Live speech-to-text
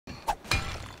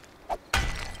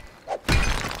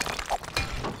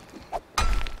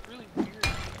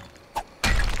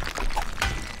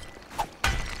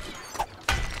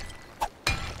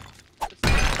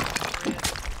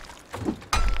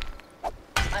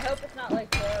hope it's not like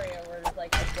Gloria where there's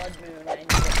like a blood moon and you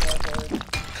get more birds.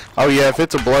 Oh yeah, if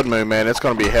it's a blood moon, man, it's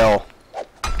gonna be hell.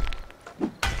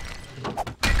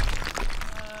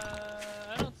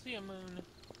 I don't see a moon.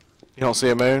 You don't see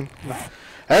a moon?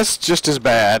 That's just as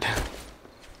bad.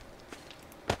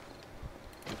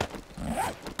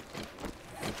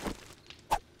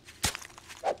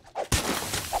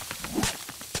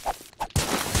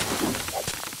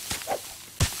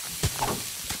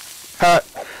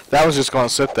 That was just gonna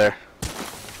sit there.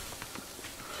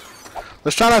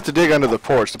 Let's try not to dig under the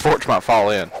porch. The porch might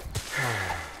fall in.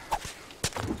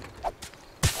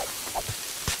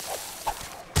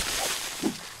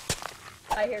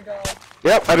 I hear dogs.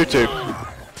 Yep, I do too.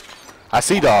 I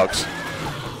see dogs.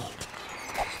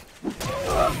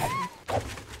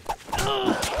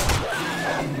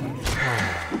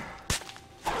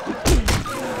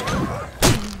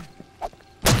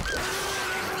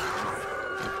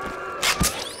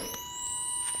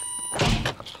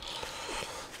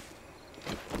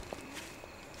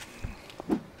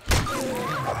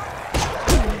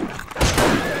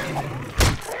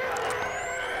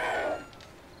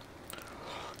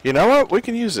 You know what? We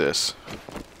can use this.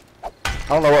 I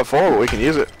don't know what for, but we can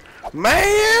use it.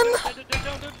 Man!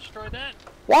 Don't destroy that.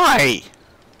 Why?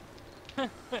 I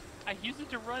use it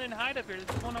to run and hide up here.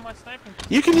 There's one on my sniping.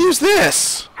 You can use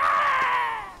this!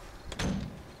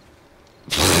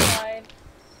 I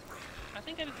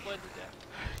think I just bled to death.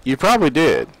 You probably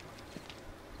did.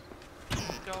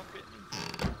 Dog bit me.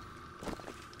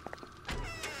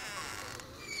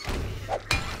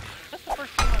 That's the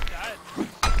first time I've died.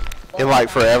 In like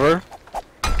forever?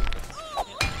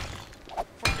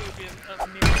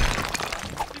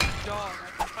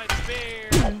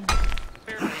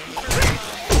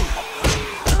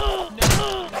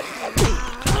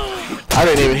 I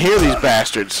didn't even hear these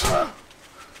bastards. Come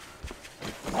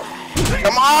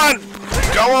on!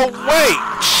 Go away!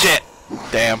 Shit!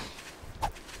 Damn.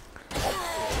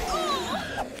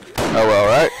 Oh well,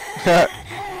 right?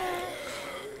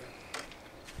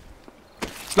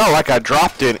 It's not like I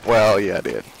dropped it. Well, yeah, I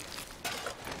did.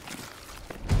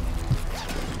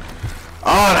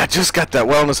 Oh, and I just got that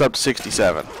wellness up to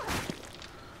 67.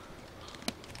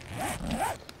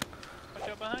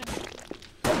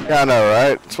 Yeah, I know,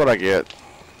 right? That's what I get.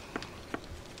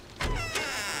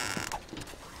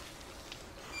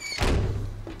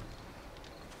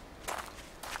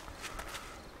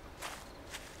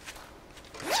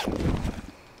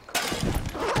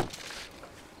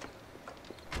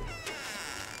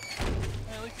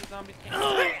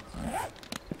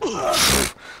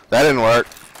 That didn't work.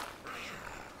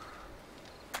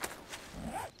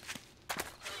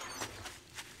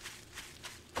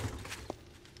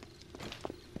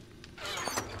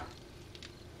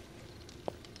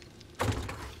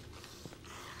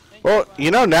 Well, you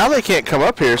know, now they can't come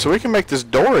up here, so we can make this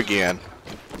door again.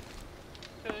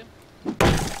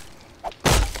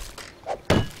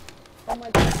 Oh my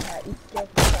god, Pat, you scared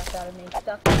the crap out of me.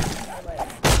 Stuff in my leg.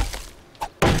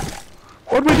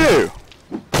 What'd we do?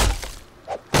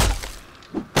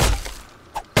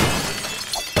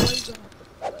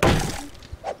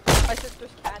 My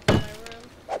sister's cat's in my room.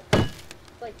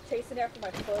 It's like chasing after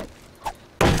my foot.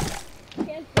 You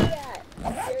can't do that.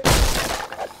 I'm scared.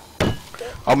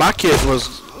 Oh, my kitten was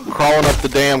crawling up the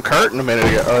damn curtain a minute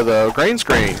ago, or the green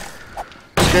screen.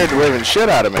 Scared the living shit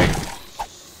out of me.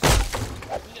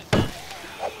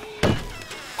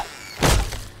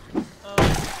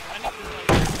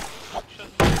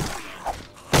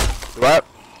 What? I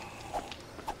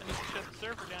need to shut the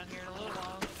server down here in a little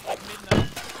while. It's like midnight.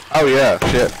 Oh yeah,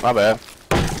 shit, my bad.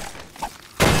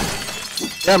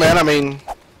 Yeah, man, I mean,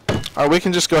 we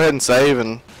can just go ahead and save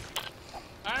and...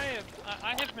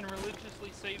 I have been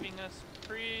religiously saving us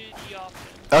pretty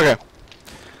often. Okay.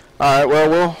 Alright, well,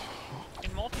 we'll... In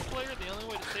multiplayer, the only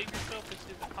way to save yourself is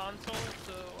through the console,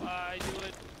 so I do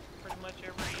it pretty much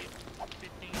every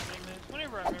 15, 20 minutes,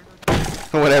 whenever I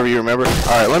remember. Whenever you remember.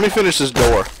 Alright, let me finish this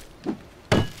door.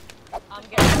 I'm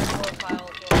getting a door pile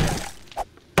as well.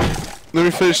 Let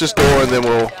me finish this door and then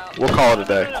we'll call it a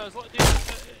day. No, as long as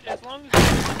it's in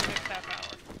the next half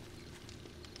hour.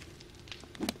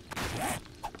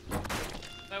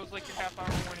 That was like your half hour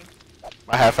warning.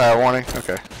 My half-hour warning?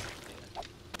 Okay.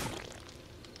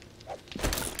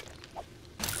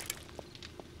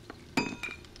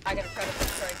 I gotta try to make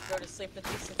sure I go to sleep at a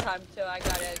decent time too. I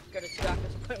gotta go to 2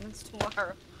 doctor's appointments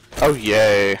tomorrow. Oh,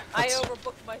 yay. I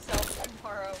overbooked myself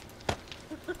tomorrow.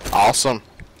 Awesome.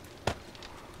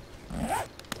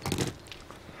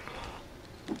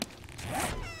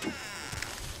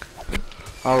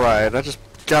 Alright, I just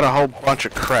got a whole bunch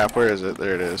of crap. Where is it?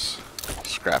 There it is.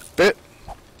 Scrap it.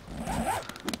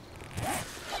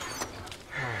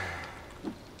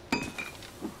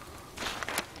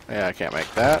 Yeah, I can't make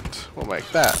that. We'll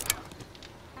make that.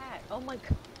 Cat. Oh my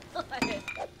god.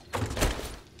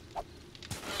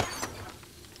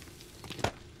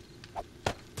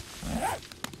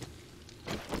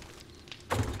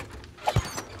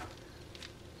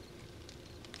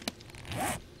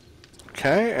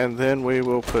 Okay, and then we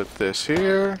will put this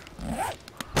here. What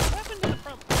happened to the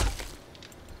front part?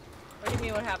 What do you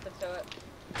mean what happened to it?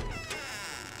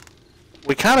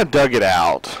 We kind of dug it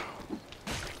out.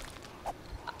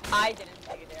 I didn't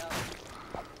take it out.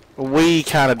 We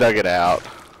kind of dug it out.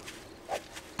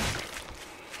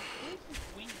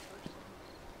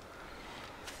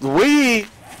 We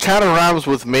kind of rhymes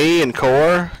with me and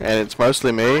core, and it's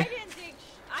mostly me. I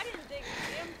didn't dig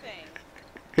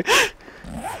a damn thing.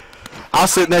 I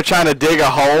was sitting there trying to dig a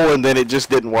hole, and then it just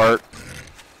didn't work.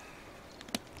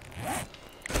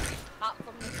 Hop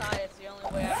from the side, it's the only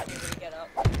way I can even get up.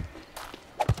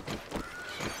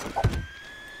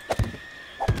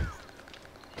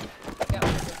 Got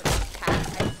one of those cat,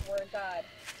 I swear to God.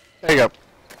 There you go.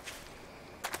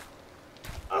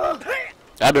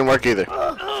 That didn't work either. It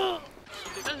doesn't,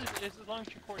 it's as long as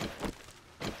you cord it.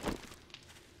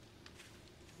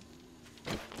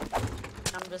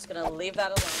 I'm just gonna leave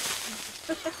that alone.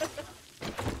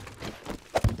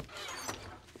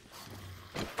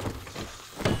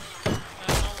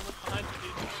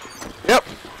 Yep.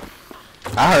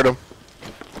 I heard him.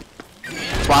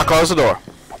 That's why I closed the door.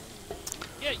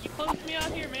 Yeah, you closed me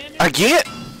out here, man. Again?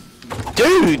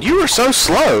 Dude, you were so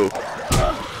slow.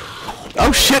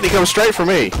 Oh shit, he comes straight for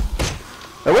me.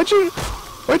 Now, what'd you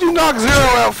knock Zero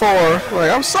out for?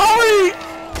 Like, I'm sorry.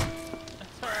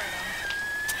 That's alright.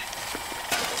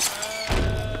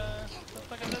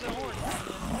 Looks like another horde.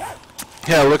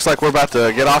 Yeah, it looks like we're about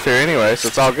to get off here anyway, so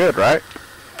it's all good, right?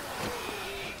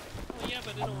 Well, yeah,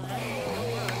 but it'll remember.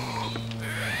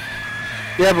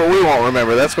 Yeah, but we won't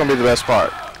remember. That's gonna be the best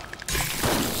part. Not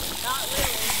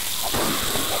really.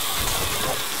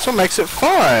 That's what makes it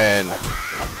fun. Ow,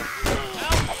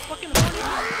 fucking horde.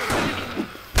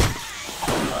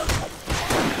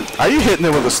 Are you hitting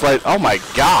it with a slate? Oh my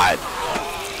god.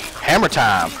 Hammer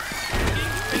time.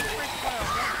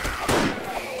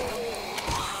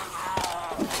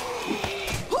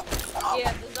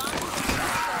 Yeah, the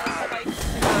zombies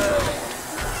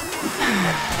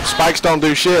Spikes don't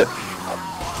do shit.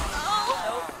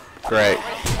 Great.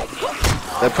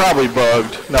 They're probably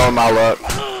bugged, knowing my luck.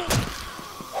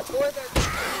 or they're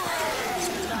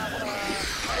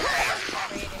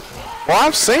Well,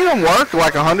 I've seen them work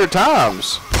like 100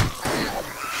 times.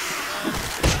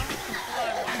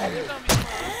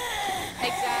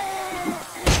 exactly.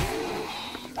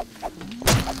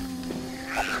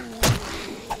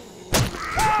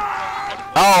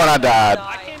 Oh, and I died.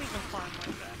 I can't even climb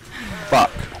like that.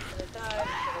 Fuck.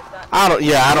 I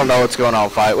don't know what's going on,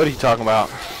 fight. What are you talking about?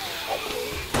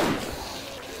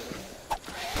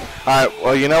 Alright,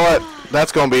 well, you know what?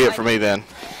 That's gonna be it for me then.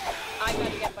 I gotta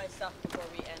get my stuff before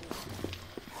we end.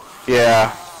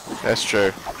 Yeah, that's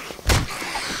true.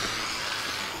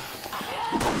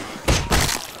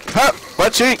 Huh,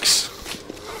 butt cheeks.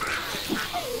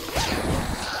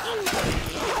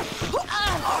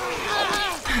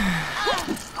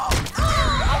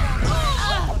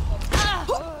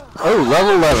 Oh,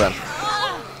 level 11.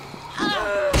 I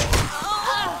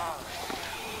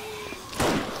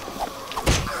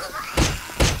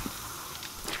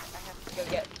have to go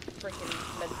get freaking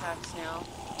med packs now.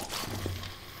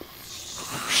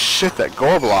 Shit, that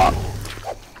gore block.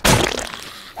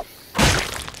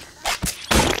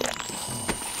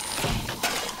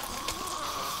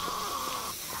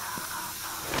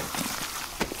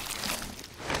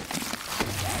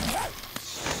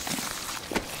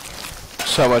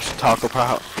 So much to talk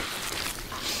about.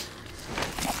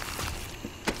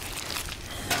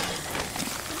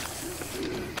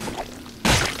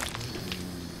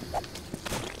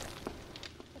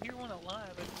 I hear one alive,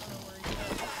 I don't know where he's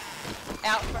at.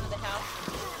 Out front of the house.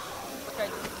 Tried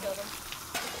to kill them.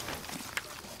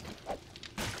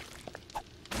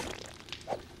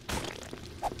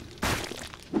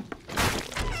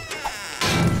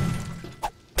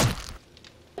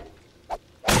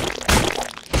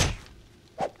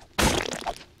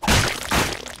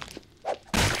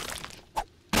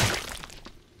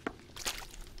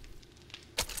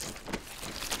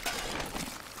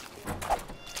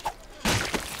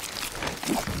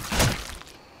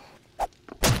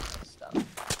 Stuff.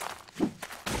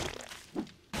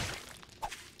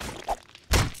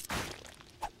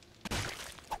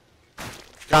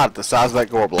 God, the size of that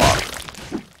gore block.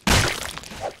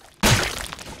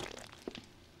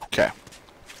 Okay.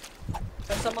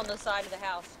 There's some on the side of the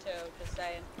house too, just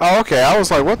saying. Oh, okay. I was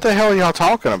like, what the hell are y'all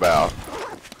talking about?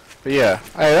 But yeah,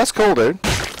 hey, that's cool, dude.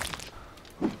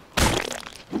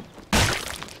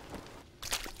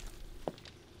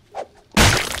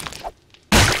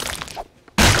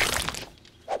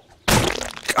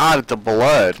 God, the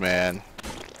blood, man.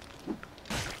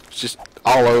 It's just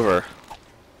all over.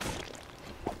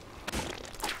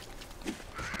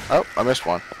 Oh, I missed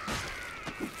one.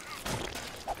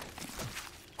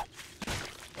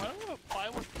 Why don't we have a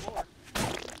plywood floor?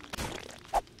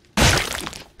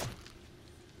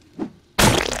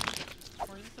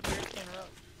 Or is this a beer can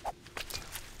rug?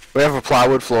 We have a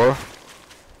plywood floor.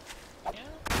 Yeah?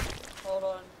 Hold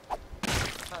on.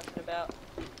 Talking about.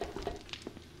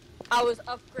 I was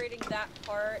upgrading that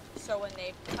part so when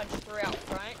they punch through out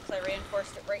front, because I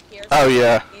reinforced it right here. Oh,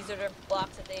 yeah. These are the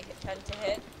blocks that they tend to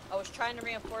hit. I was trying to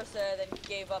reinforce it, then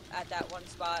gave up at that one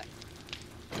spot.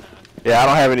 Yeah, I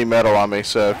don't have any metal on me,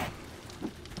 so.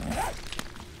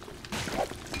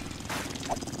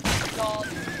 Dog.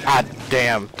 God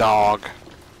damn dog.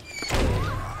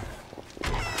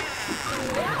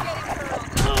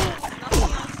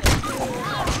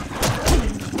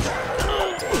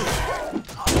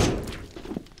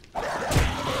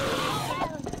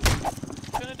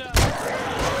 Gonna die.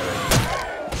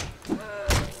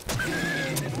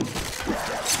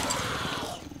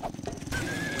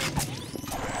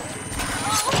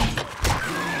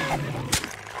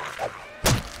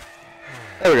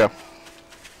 There we go.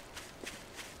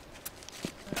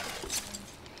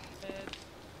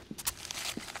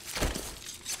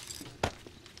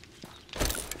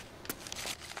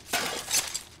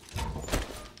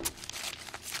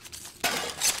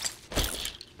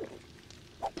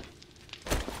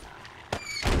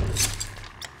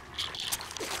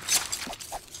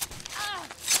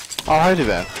 Alrighty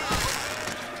then.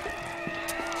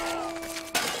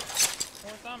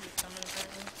 More zombies coming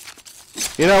apparently.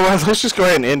 You know what? Let's just go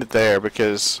ahead and end it there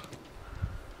because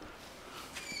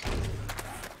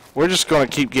we're just gonna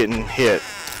keep getting hit.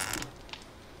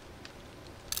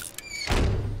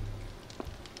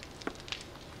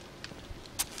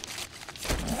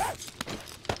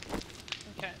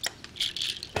 Okay.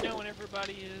 I know when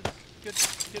everybody is good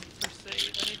for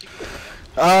save. I need to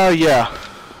go Yeah.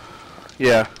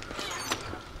 Yeah.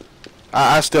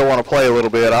 I still want to play a little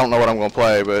bit. I don't know what I'm gonna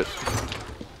play, but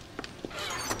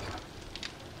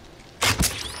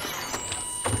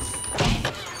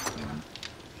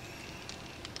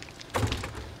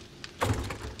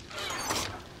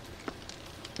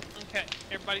Okay,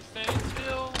 everybody standing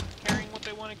still, carrying what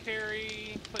they want to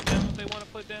carry, put down what they want to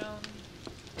put down.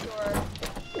 Sure.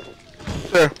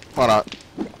 sure, why not?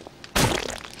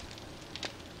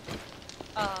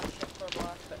 Shift for a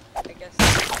block, but I guess.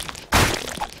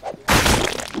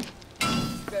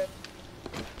 Good.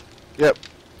 Yep.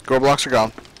 Core blocks are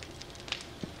gone.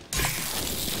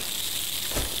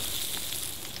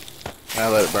 Now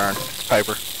let it burn. It's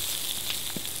paper.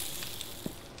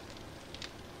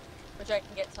 Which I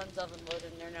can get tons of and load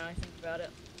in there now I think about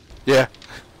it. Yeah.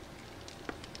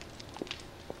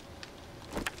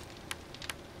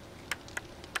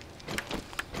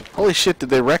 Holy shit, did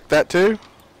they wreck that too?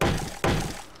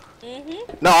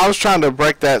 No, I was trying to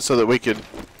break that so that we could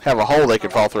have a hole they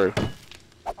could fall through.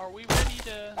 Are we ready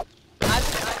to I've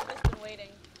just been waiting.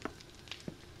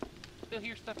 still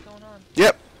hear stuff going on?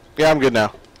 Yep. Yeah, I'm good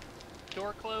now.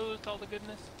 Door closed, all the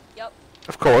goodness? Yep.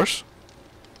 Of course.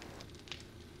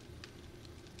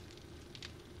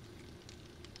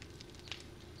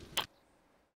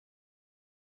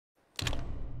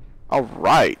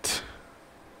 Alright.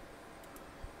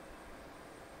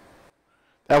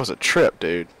 That was a trip,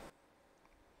 dude.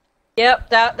 Yep,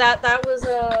 that was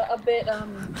a bit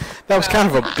That was kind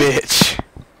of a bitch.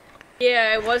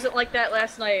 Yeah, it wasn't like that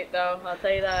last night though, I'll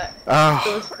tell you that. It Oh,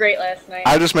 was great last night.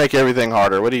 I just make everything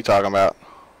harder. What are you talking about?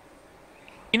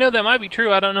 You know, that might be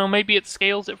true. I don't know. Maybe it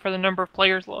scales it for the number of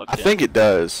players logged I in. think it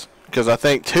does. Because I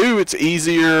think 2, it's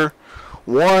easier.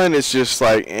 1, it's just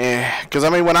like, eh. Because, I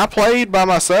mean, when I played by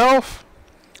myself,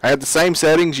 I had the same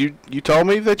settings you told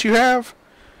me that you have.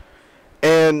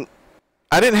 And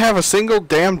I didn't have a single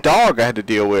damn dog I had to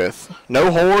deal with.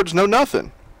 No hordes, no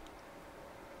nothing.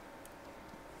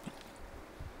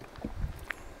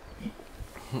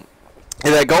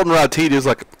 And that goldenrod tea does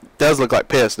look like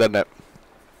piss, doesn't it?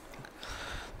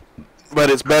 But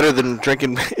it's better than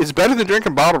drinking. It's better than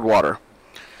drinking bottled water.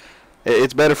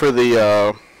 It's better for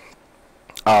the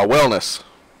wellness.